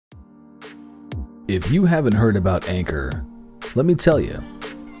If you haven't heard about Anchor, let me tell you,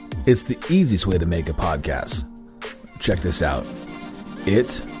 it's the easiest way to make a podcast. Check this out.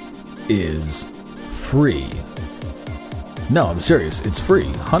 It is free. No, I'm serious. It's free,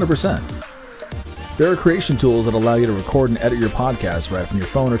 100%. There are creation tools that allow you to record and edit your podcast right from your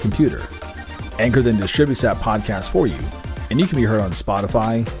phone or computer. Anchor then distributes that podcast for you, and you can be heard on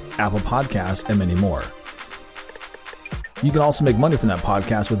Spotify, Apple Podcasts, and many more. You can also make money from that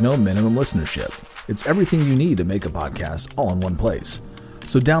podcast with no minimum listenership. It's everything you need to make a podcast all in one place.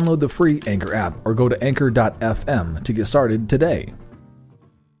 So download the free Anchor app or go to anchor.fm to get started today.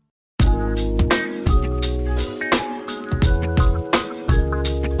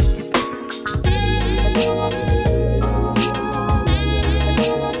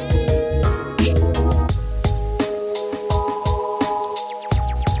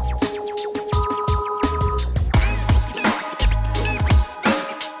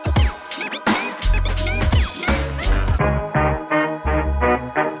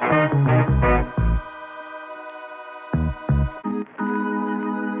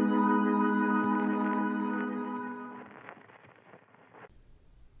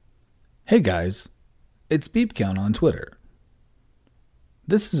 Hey guys, it's Beep Count on Twitter.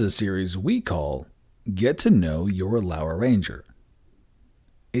 This is a series we call Get to Know Your Lour Ranger.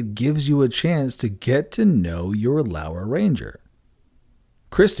 It gives you a chance to get to know your Lour Ranger.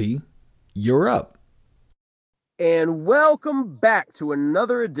 Christy, you're up. And welcome back to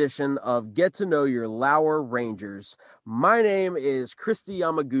another edition of Get to Know Your Lour Rangers. My name is Christy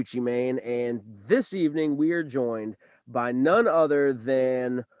Yamaguchi, man, and this evening we are joined by none other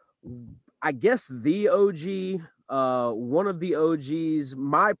than, I guess, the OG, one of the OGs,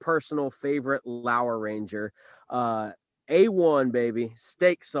 my personal favorite Lour Ranger, A1, baby,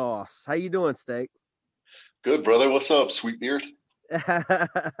 Steak Sauce. How you doing, Steak? Good, brother. What's up, Sweetbeard?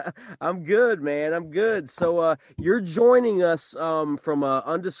 I'm good, man. I'm good. So you're joining us from a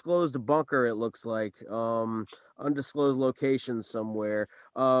undisclosed bunker, it looks like, undisclosed location somewhere.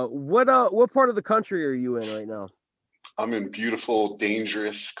 What part of the country are you in right now? I'm in beautiful,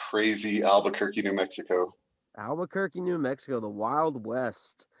 dangerous, crazy Albuquerque, New Mexico. Albuquerque, New Mexico, the Wild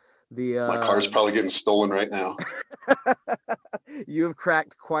West. My car's probably getting stolen right now. You have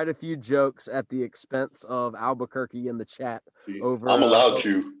cracked quite a few jokes at the expense of Albuquerque in the chat. I'm allowed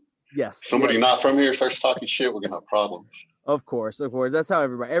to. Yes. Somebody not from here starts talking shit, we're gonna have problems. Of course. That's how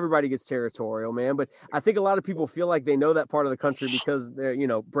everybody gets territorial, man. But I think a lot of people feel like they know that part of the country because they're,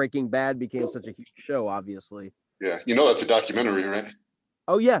 Breaking Bad became such a huge show, obviously. Yeah, that's a documentary, right?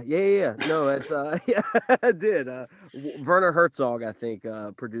 Oh yeah. No, it's yeah, I did. Werner Herzog, I think,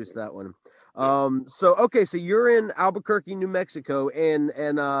 produced that one. So you're in Albuquerque, New Mexico,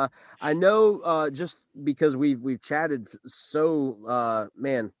 and I know just because we've chatted so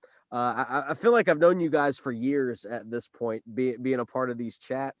man. I feel like I've known you guys for years at this point, being a part of these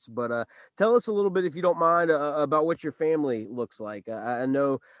chats. But tell us a little bit, if you don't mind, about what your family looks like. I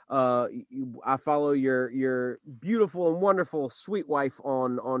know I follow your beautiful and wonderful sweet wife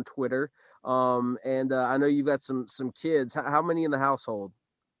on Twitter, and I know you've got some kids. How many in the household?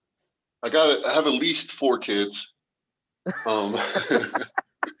 I have at least 4 kids.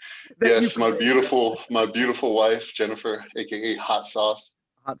 Yes, my beautiful wife Jennifer, aka Hot Sauce.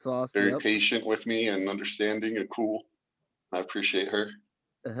 Hot Sauce. Very patient with me and understanding and cool. I appreciate her.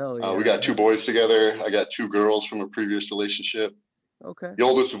 The hell yeah. We got 2 boys together. I got 2 girls from a previous relationship. Okay. The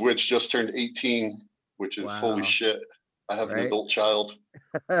oldest of which just turned 18, which is holy shit. I have an adult child.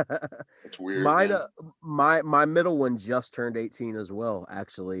 It's weird. My middle one just turned 18 as well,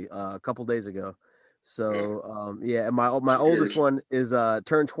 actually, a couple days ago. So and my oldest one is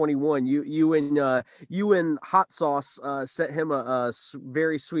turned 21. You and Hot Sauce sent him a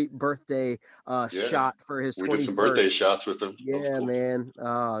very sweet birthday shot for his 21st. We did some birthday shots with him. Yeah, cool. Man.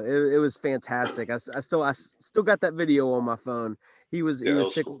 It was fantastic. I still got that video on my phone. He was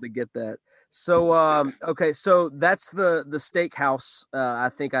tickled cool to get that. So so that's the steakhouse. I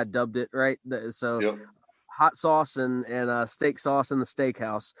think I dubbed it right. Yep. Hot Sauce and Steak Sauce in the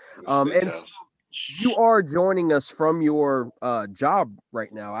steakhouse. And you are joining us from your job right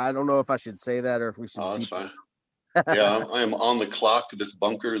now. I don't know if I should say that or if we should. Oh, that's fine. Yeah, I am on the clock. This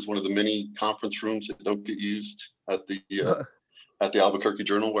bunker is one of the many conference rooms that don't get used at the Albuquerque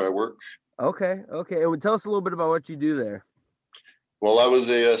Journal where I work. Okay. And tell us a little bit about what you do there. Well, I was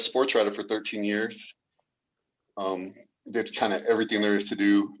a sports writer for 13 years. Did kind of everything there is to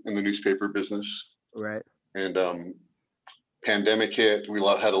do in the newspaper business. Right. And pandemic hit, we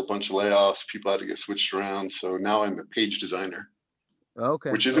had a bunch of layoffs, people had to get switched around. So now I'm a page designer. Okay.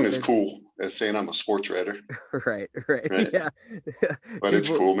 Which isn't as cool as saying I'm a sports writer. Right. Yeah. But it's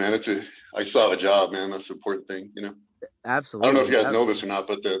cool, man. I still have a job, man. That's the important thing, you know. I don't know if Absolutely. you guys know this or not,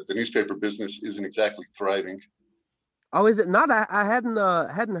 but the newspaper business isn't exactly thriving. Oh, is it not? I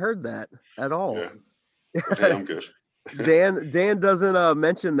hadn't heard that at all. Yeah, but hey, I'm good. Dan doesn't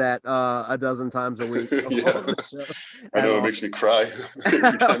mention that a dozen times a week Yeah, on the show I at know it all. makes me cry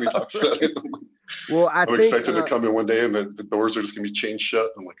every time he talks about it. Well, I I'm think expecting to come in one day and the doors are just gonna be chained shut.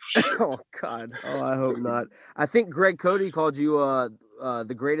 I'm like, shit. oh God. Oh, I hope not. I think Greg Cote called you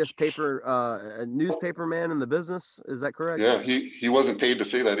the greatest newspaper man in the business. Is that correct? Yeah, he wasn't paid to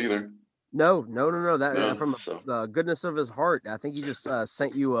say that either. No. That No, from so the goodness of his heart. I think he just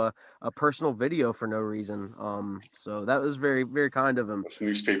sent you a personal video for no reason. So that was very, very kind of him. us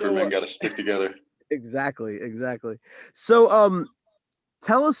newspaper So men got to stick together. exactly. So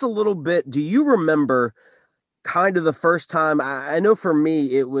tell us a little bit. Do you remember kind of the first time? I know for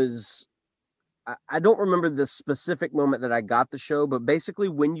me it was. I don't remember the specific moment that I got the show, but basically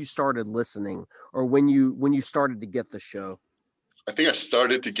when you started listening or when you started to get the show. I think I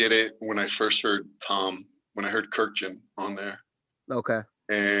started to get it when I first heard Tom, when I heard Kirkjian on there. Okay.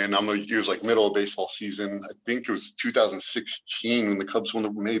 And it was like middle of baseball season. I think it was 2016 when the Cubs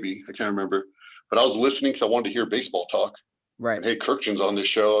won maybe. I can't remember. But I was listening because I wanted to hear baseball talk. Right. And hey, Kirkjian's on this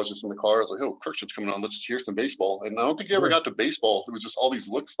show. I was just in the car. I was like, oh, Kirkjian's coming on. Let's hear some baseball. And I don't think he ever got to baseball. It was just all these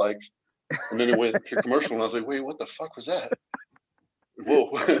looks likes. And then it went to commercial, and I was like, wait, what the fuck was that?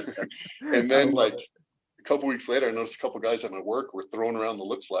 Whoa. And then like a couple weeks later, I noticed a couple guys at my work were throwing around the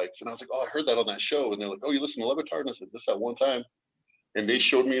looks likes. And I was like, oh, I heard that on that show. And they're like, oh, you listen to Levitard? And I said, just that one time. And they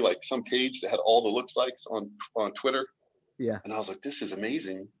showed me like some page that had all the looks likes on Twitter. Yeah. And I was like, this is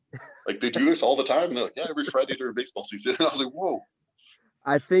amazing. Like they do this all the time. And they're like, yeah, every Friday during baseball season. And I was like, whoa.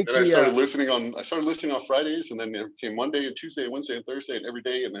 I think and I started listening on Fridays, and then it came Monday and Tuesday, and Wednesday and Thursday, and every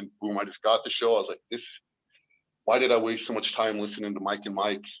day. And then boom, I just got the show. I was like, why did I waste so much time listening to Mike and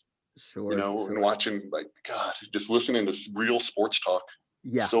Mike? Sure. And watching, like, God, just listening to real sports talk.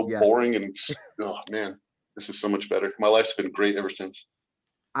 Yeah. So boring, and oh man, this is so much better. My life's been great ever since.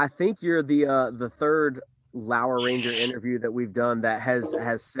 I think you're the third Lour Ranger interview that we've done that has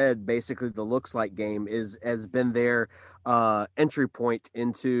said basically the looks like game has been their entry point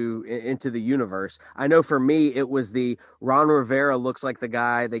into the universe. I know for me it was the Ron Rivera looks like the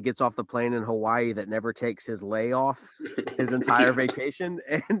guy that gets off the plane in Hawaii that never takes his layoff his entire vacation,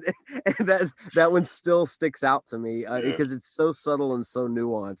 and that one still sticks out to me because it's so subtle and so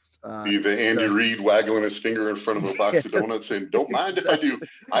nuanced. The Andy Reid waggling his finger in front of a box of donuts saying, don't mind if I do.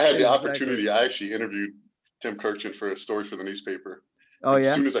 I had the opportunity. I actually interviewed Tim Kirkjian for a story for the newspaper. Oh, and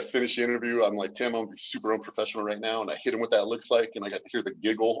yeah. As soon as I finished the interview, I'm like, Tim, I'm super unprofessional right now. And I hit him with that looks like, and I got to hear the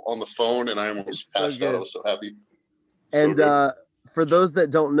giggle on the phone, and I almost passed out. I was so happy. And for those that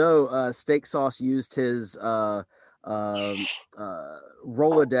don't know, Steak Sauce used his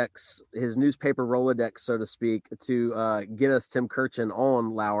Rolodex, his newspaper Rolodex, so to speak, to get us Tim Kirkjian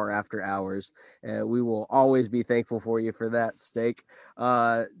on Lour After Hours. We will always be thankful for you for that, Steak.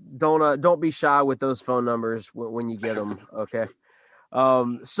 Don't be shy with those phone numbers when you get them. Okay.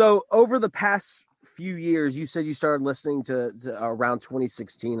 So over the past few years, you said you started listening to around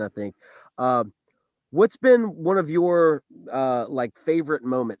 2016, I think. What's been one of your like favorite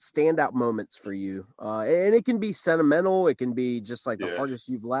moments, standout moments for you? And it can be sentimental, it can be just like the hardest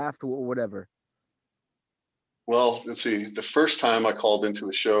you've laughed, or whatever. Well, let's see. The first time I called into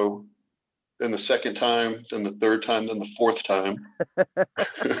the show, then the second time, then the third time, then the fourth time.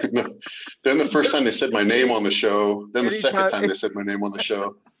 Then the first time they said my name on the show. Then the second time they said my name on the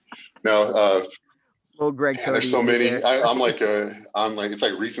show. Now, Greg Cote. There's so many. I'm like it's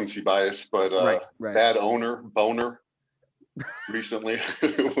like recency bias, but right. Bad Owner, Boner, recently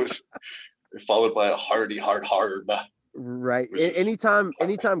was followed by a hard. Right.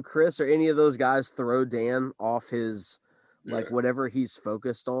 Anytime Chris or any of those guys throw Dan off his like whatever he's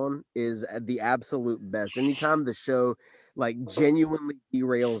focused on is the absolute best. Anytime the show like genuinely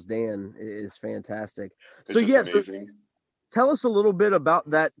derails Dan is fantastic. It's amazing. So tell us a little bit about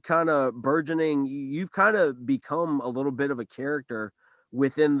that kind of burgeoning. You've kind of become a little bit of a character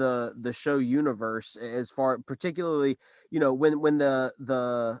within the show universe, as far particularly, when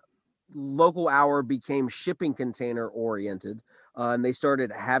the local hour became shipping container oriented, and they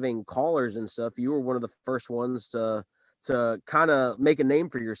started having callers and stuff. You were one of the first ones to kind of make a name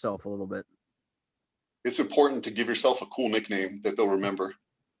for yourself a little bit. It's important to give yourself a cool nickname that they'll remember.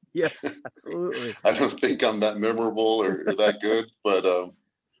 Yes, absolutely. I don't think I'm that memorable or that good, but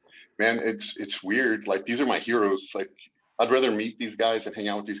man, it's weird. Like, these are my heroes. Like, I'd rather meet these guys and hang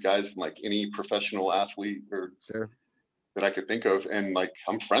out with these guys than like any professional athlete or that I could think of. And like,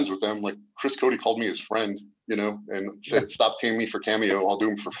 I'm friends with them. Like, Chris Cote called me his friend, and said, stop paying me for Cameo. I'll do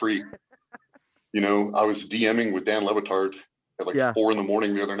them for free. I was DMing with Dan Levitard at like Yeah. 4 a.m.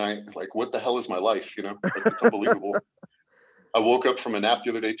 the other night. Like, what the hell is my life? Like, it's unbelievable. I woke up from a nap the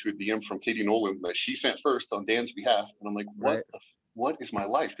other day to a DM from Katie Nolan that she sent first on Dan's behalf. And I'm like, Right. what is my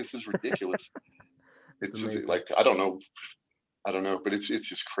life? This is ridiculous. It's It's just amazing. like, I don't know, but it's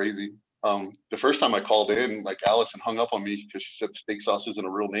just crazy. The first time I called in, like Allison hung up on me because she said steak sauce isn't a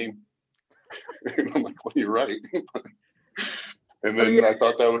real name. And I'm like, well, you're right. And Oh then yeah. I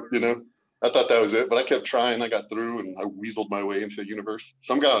thought that was it, but I kept trying. I got through and I weaseled my way into the universe.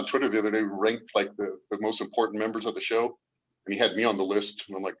 Some guy on Twitter the other day ranked like the most important members of the show, and he had me on the list.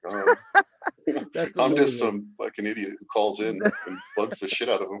 And I'm like, That's I'm just amazing. some fucking idiot who calls in and bugs the shit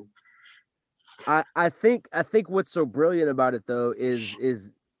out of him. I think what's so brilliant about it though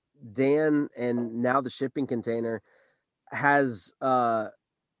is Dan and now the shipping container has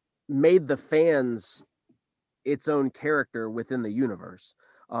made the fans its own character within the universe.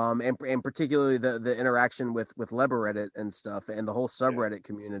 And particularly the interaction with Lebereddit and stuff and the whole Yeah, subreddit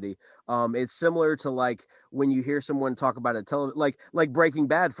community. It's similar to like when you hear someone talk about a like Breaking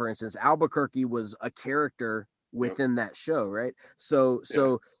Bad, for instance. Albuquerque was a character yeah, within that show, right? So yeah.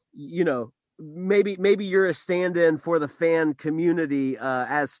 so you know maybe you're a stand-in for the fan community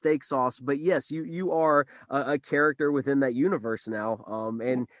as steak sauce, but yes, you are a character within that universe now.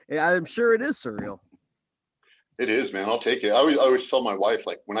 And I'm sure it is surreal. It is, man. I'll take it. I always tell my wife,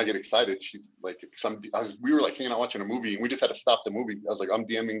 like, when I get excited, she's like, we were like hanging out watching a movie, and we just had to stop the movie. I was like, I'm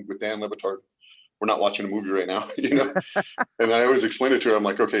DMing with Dan Levitard. We're not watching a movie right now, And I always explain it to her. I'm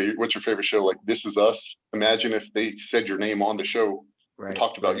like, okay, what's your favorite show? Like, This Is Us. Imagine if they said your name on the show and Right,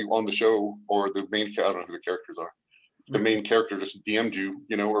 talked about right, you on the show, or the main character. I don't know who the characters are. The main character just DM'd you,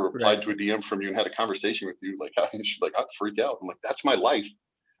 or replied right. to a DM from you and had a conversation with you. Like, she's like, I'd freak out. I'm like, that's my life.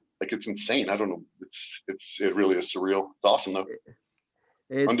 Like, it's insane. I don't know. It really is surreal. It's awesome though.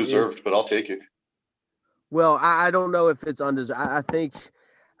 It's Undeserved, but I'll take it. well, I don't know if it's undeserved. I think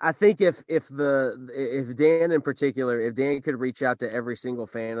if Dan in particular, if Dan could reach out to every single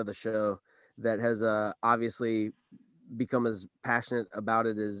fan of the show that has obviously become as passionate about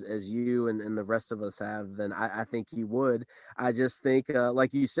it as you and the rest of us have, then I think he would. I just think,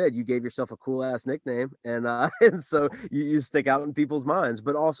 like you said, you gave yourself a cool ass nickname, and and so you stick out in people's minds.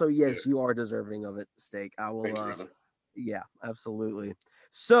 But also, Yeah. yes, you are deserving of it, Steak. I will. Thank you, brother. Yeah, absolutely.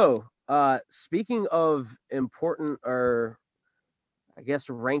 So, speaking of important, or I guess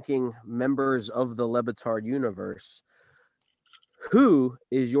ranking members of the Lebitard universe, who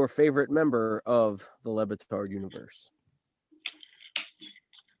is your favorite member of the Lebitard universe?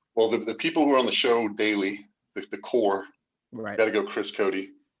 Well, the people who are on the show daily, the core, Right, got to go Chris Cote.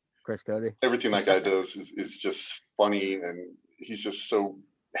 Chris Cote. Everything that guy does is just funny, and he's just so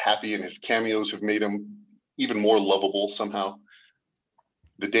happy, and his cameos have made him even more lovable somehow.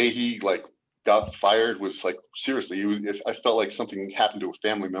 The day he like got fired was like, seriously, I felt like something happened to a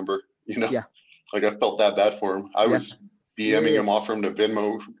family member. Yeah, Like, I felt that bad for him. I yeah, was yeah, DMing yeah. him, offering him to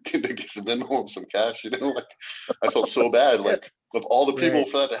Venmo, to get some Venmo him some cash. Like, I felt so bad. Shit. Like, of all the people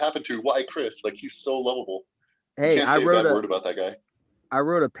Right. for that to happen to, why Chris? Like, he's so lovable. You Hey, can't say a bad word about that guy. I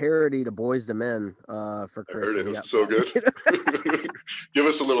wrote a parody to Boys to Men for I Chris heard when it. It he was got so fired. good. Give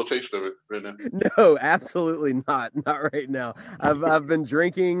us a little taste of it right now. No, absolutely not. Not right now. I've been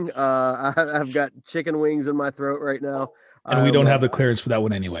drinking. I've got chicken wings in my throat right now. And we I don't have will. the clearance for that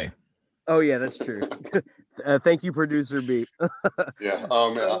one anyway. Oh yeah, that's true. Thank you, producer Beep. Yeah.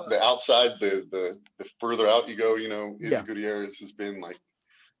 So, The outside, the further out you go, Izzy yeah, Gutierrez has been like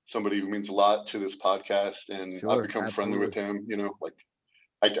somebody who means a lot to this podcast, and I've sure, become friendly with absolutely. him. Like,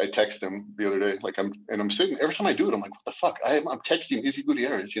 I text him the other day, like, I'm sitting every time I do it, I'm like, what the fuck? I'm texting Izzy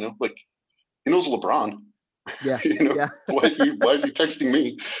Gutierrez, like, he knows LeBron. Yeah, yeah, Why is he texting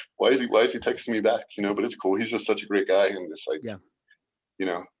me? Why is he texting me back? But it's cool. He's just such a great guy, and just like, yeah. you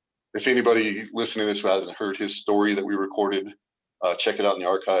know, if anybody listening to this who hasn't heard his story that we recorded, check it out in the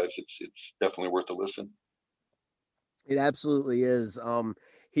archives. It's definitely worth a listen. It absolutely is.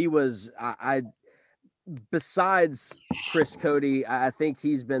 He was. I besides Chris Cody, I think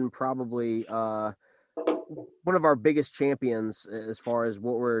he's been probably one of our biggest champions as far as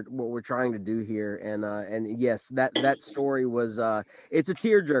what we're trying to do here. And yes, that story was it's a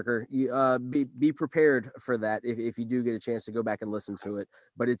tearjerker. You be prepared for that if you do get a chance to go back and listen to it.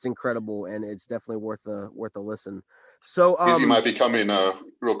 But it's incredible, and it's definitely worth a listen. So Izzy might be coming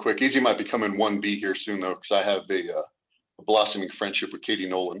real quick. Izzy might be coming 1B here soon though, because I have a blossoming friendship with Katie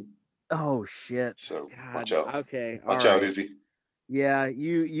Nolan. oh shit. So watch God. out. Okay. All Watch out, right. Izzy. Yeah,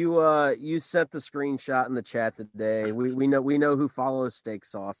 you sent the screenshot in the chat today. We know who follows steak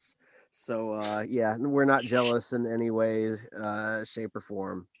sauce. So yeah, we're not jealous in any way, shape, or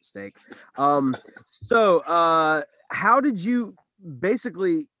form, Steak. So how did you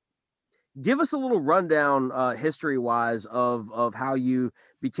basically give us a little rundown, history-wise, of how you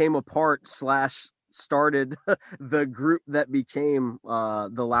became a part / started the group that became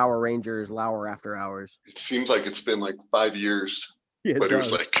the Lour Rangers, Lour After Hours? It seems like it's been like 5 years, Yeah, but it was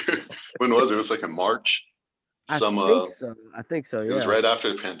does. like when was it? It was like in March. I think so. It Yeah. was right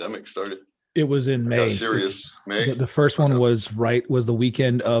after the pandemic started. It was in May. Serious May. The first one was the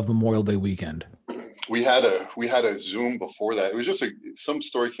weekend of Memorial Day weekend. We had a Zoom before that. It was just some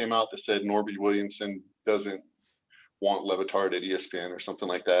story came out that said Norby Williamson doesn't want Levitard at ESPN or something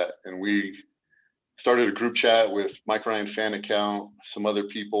like that, and we started a group chat with Mike Ryan fan account, some other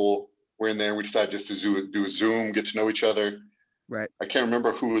people. We're in there. We decided just to do a Zoom, get to know each other. Right. I can't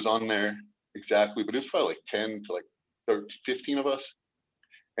remember who was on there exactly, but it was probably like 10 to like 15 of us.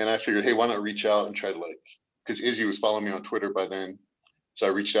 And I figured, hey, why not reach out and try to because Izzy was following me on Twitter by then. So I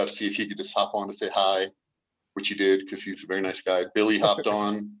reached out to see if he could just hop on to say hi, which he did because he's a very nice guy. Billy hopped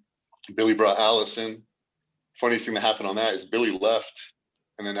on. Billy brought Allison. Funniest thing that happened on that is Billy left,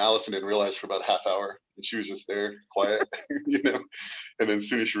 and then Allison didn't realize for about a half hour, and she was just there, quiet, you know. And then as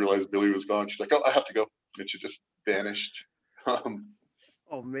soon as she realized Billy was gone, she's like, "Oh, I have to go," and she just vanished.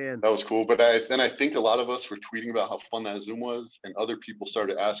 Oh man, that was cool. But I think a lot of us were tweeting about how fun that Zoom was, and other people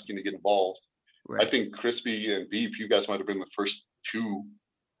started asking to get involved. Right. I think Crispy and Beep, you guys might have been the first two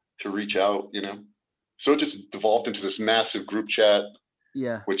to reach out, you know. So it just devolved into this massive group chat,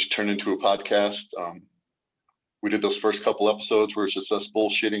 which turned into a podcast. We did those first couple episodes where it's just us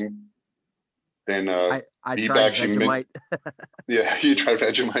bullshitting. Then I Beep tried Vegemite. Yeah, you tried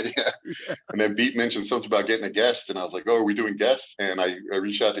Vegemite, yeah. And then Beep mentioned something about getting a guest, and I was like, "Oh, are we doing guests?" And I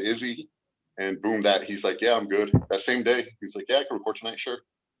reached out to Izzy, and boom, he's like, "Yeah, I'm good." That same day, he's like, "Yeah, I can record tonight, sure."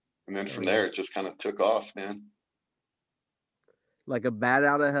 And then from there, it just kind of took off, man. Like a bat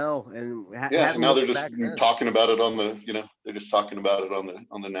out of hell, and now they're just talking about it on the, they're just talking about it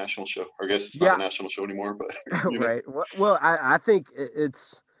on the national show. Or I guess it's not a national show anymore, but right. Well, I think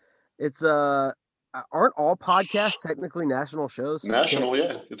it's aren't all podcasts technically national shows? National,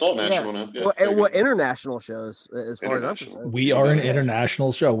 yeah, it's all national now. Yeah, well, international shows as far as I'm concerned. We are an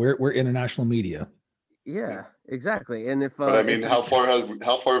international show. We're international media. Yeah, exactly. And but I mean, how far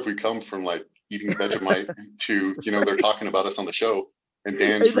have we come from like eating Vegemite to, they're talking about us on the show, and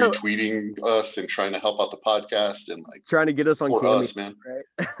Dan's retweeting us and trying to help out the podcast and like trying to get us on camera, man.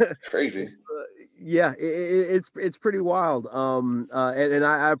 Right? Crazy. Yeah, it's pretty wild. And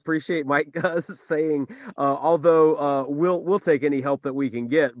I appreciate Mike saying, although we'll take any help that we can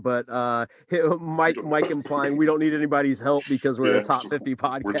get, but Mike implying we don't need anybody's help because we're a top 50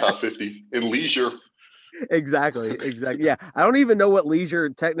 podcast. We're top 50 in leisure. Exactly. Yeah, I don't even know what leisure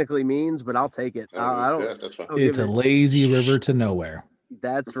technically means, but I'll take it. I don't. Yeah, that's fine. It's a lazy river to nowhere.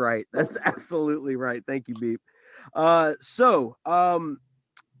 That's right. That's absolutely right. Thank you, Beep. So,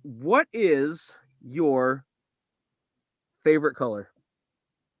 what is your favorite color?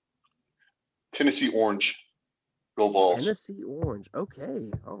 Tennessee orange. Go Vols. Tennessee orange.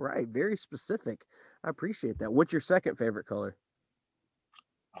 Okay. All right. Very specific. I appreciate that. What's your second favorite color?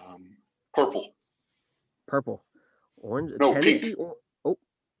 Purple. Purple. Orange. No, Tennessee. Pink.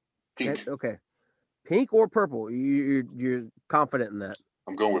 Pink. Okay. Pink or purple? You're confident in that?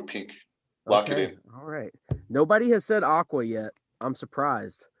 I'm going with pink. Lock it in. All right. Nobody has said aqua yet. I'm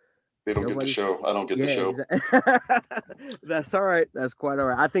surprised. They don't get the show. I don't get the show. Exactly. That's all right. That's quite all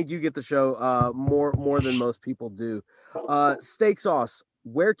right. I think you get the show more than most people do. Steak Sauce,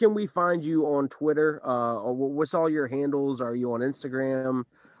 where can we find you on Twitter? Or what's all your handles? Are you on Instagram?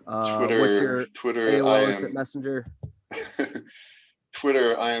 Twitter. What's your Twitter? AOL Messenger?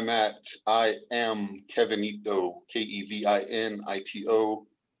 Twitter, I am Kevinito, Kevinito.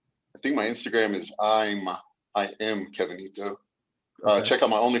 I think my Instagram is I am Kevinito. Check out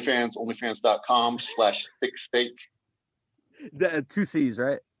my OnlyFans, onlyfans.com/thicksteak. 2 C's,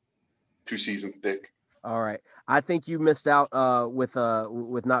 right? 2 C's and thick. All right. I think you missed out with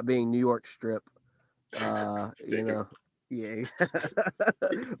not being New York strip. Yeah.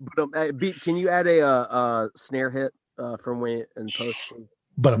 But Beep, can you add a snare hit from when in post, please?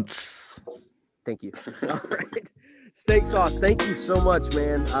 But thank you. All right. Steak Sauce, thank you so much,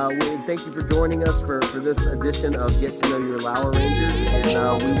 man. Thank you for joining us for this edition of Get to Know Your Lour Rangers,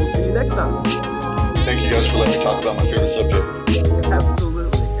 and we will see you next time. Thank you guys for letting me talk about my favorite subject.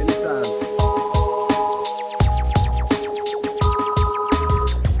 Absolutely. Anytime.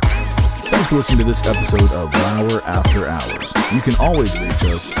 Thanks for listening to this episode of Lour After Hours. You can always reach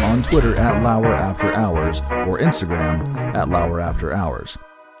us on Twitter at Lour After Hours or Instagram at Lour After Hours.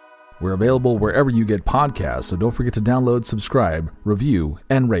 We're available wherever you get podcasts, so don't forget to download, subscribe, review,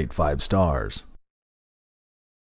 and rate 5 stars.